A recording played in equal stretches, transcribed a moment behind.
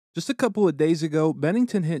Just a couple of days ago,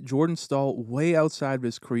 Bennington hit Jordan Staal way outside of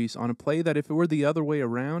his crease on a play that, if it were the other way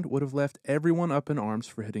around, would have left everyone up in arms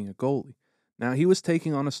for hitting a goalie. Now, he was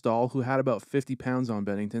taking on a Staal who had about 50 pounds on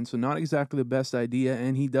Bennington, so not exactly the best idea,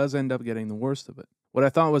 and he does end up getting the worst of it. What I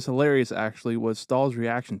thought was hilarious, actually, was Stahl's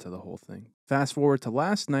reaction to the whole thing. Fast forward to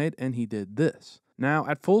last night, and he did this. Now,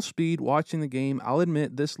 at full speed, watching the game, I'll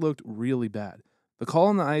admit this looked really bad. The call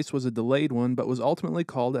on the ice was a delayed one, but was ultimately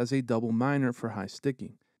called as a double minor for high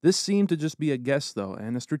sticking. This seemed to just be a guess, though,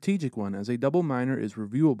 and a strategic one, as a double minor is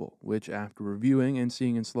reviewable, which, after reviewing and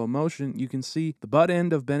seeing in slow motion, you can see the butt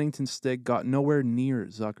end of Bennington's stick got nowhere near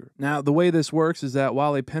Zucker. Now, the way this works is that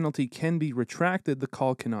while a penalty can be retracted, the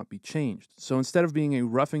call cannot be changed. So instead of being a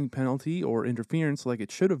roughing penalty or interference like it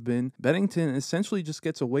should have been, Bennington essentially just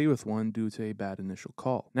gets away with one due to a bad initial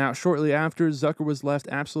call. Now, shortly after, Zucker was left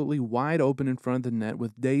absolutely wide open in front of the net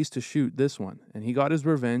with days to shoot this one, and he got his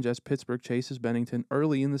revenge as Pittsburgh chases Bennington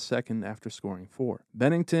early in the second after scoring 4.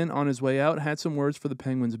 Bennington, on his way out, had some words for the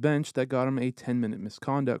Penguins bench that got him a 10-minute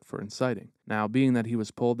misconduct for inciting. Now, being that he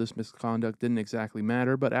was pulled, this misconduct didn't exactly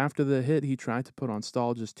matter, but after the hit he tried to put on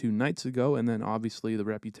Staal just 2 nights ago, and then obviously the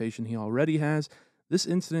reputation he already has, this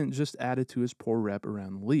incident just added to his poor rep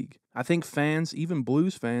around the league. I think fans, even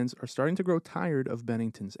Blues fans, are starting to grow tired of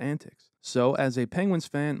Bennington's antics. So, as a Penguins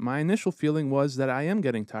fan, my initial feeling was that I am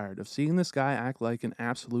getting tired of seeing this guy act like an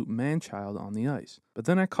absolute man-child on the ice. But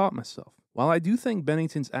then I caught myself. While I do think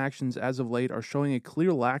Bennington's actions as of late are showing a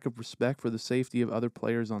clear lack of respect for the safety of other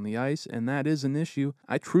players on the ice, and that is an issue,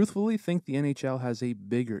 I truthfully think the NHL has a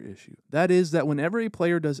bigger issue. That is that whenever a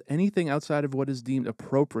player does anything outside of what is deemed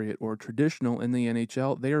appropriate or traditional in the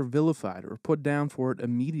NHL, they are vilified or put down for it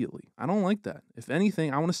immediately. I don't like that. If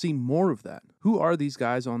anything, I want to see more of that. Who are these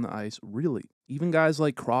guys on the ice, really? Even guys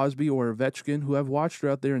like Crosby or Ovechkin, who I've watched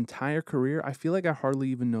throughout their entire career, I feel like I hardly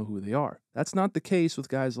even know who they are. That's not the case with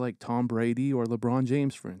guys like Tom Brady or LeBron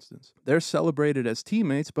James, for instance. They're celebrated as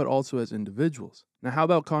teammates, but also as individuals. Now, how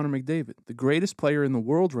about Connor McDavid? The greatest player in the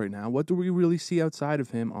world right now, what do we really see outside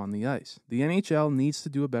of him on the ice? The NHL needs to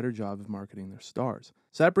do a better job of marketing their stars.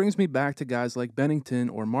 So that brings me back to guys like Bennington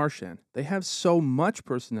or Marchand. They have so much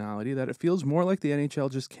personality that it feels more like the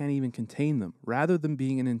NHL just can't even contain them, rather than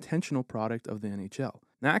being an intentional product of the NHL.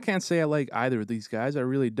 Now, I can't say I like either of these guys, I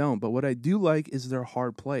really don't, but what I do like is their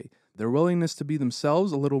hard play, their willingness to be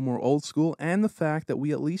themselves, a little more old school, and the fact that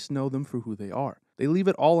we at least know them for who they are. They leave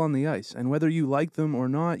it all on the ice, and whether you like them or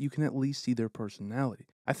not, you can at least see their personality.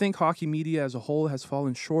 I think hockey media as a whole has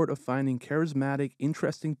fallen short of finding charismatic,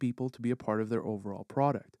 interesting people to be a part of their overall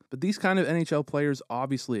product. But these kind of NHL players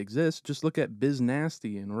obviously exist. Just look at Biz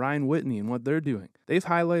Nasty and Ryan Whitney and what they're doing. They've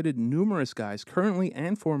highlighted numerous guys currently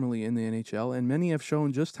and formerly in the NHL, and many have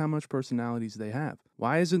shown just how much personalities they have.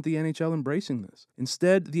 Why isn't the NHL embracing this?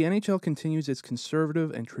 Instead, the NHL continues its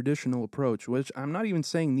conservative and traditional approach, which I'm not even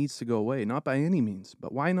saying needs to go away, not by any means,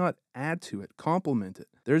 but why not add to it, complement it?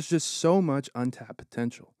 There's just so much untapped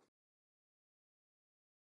potential.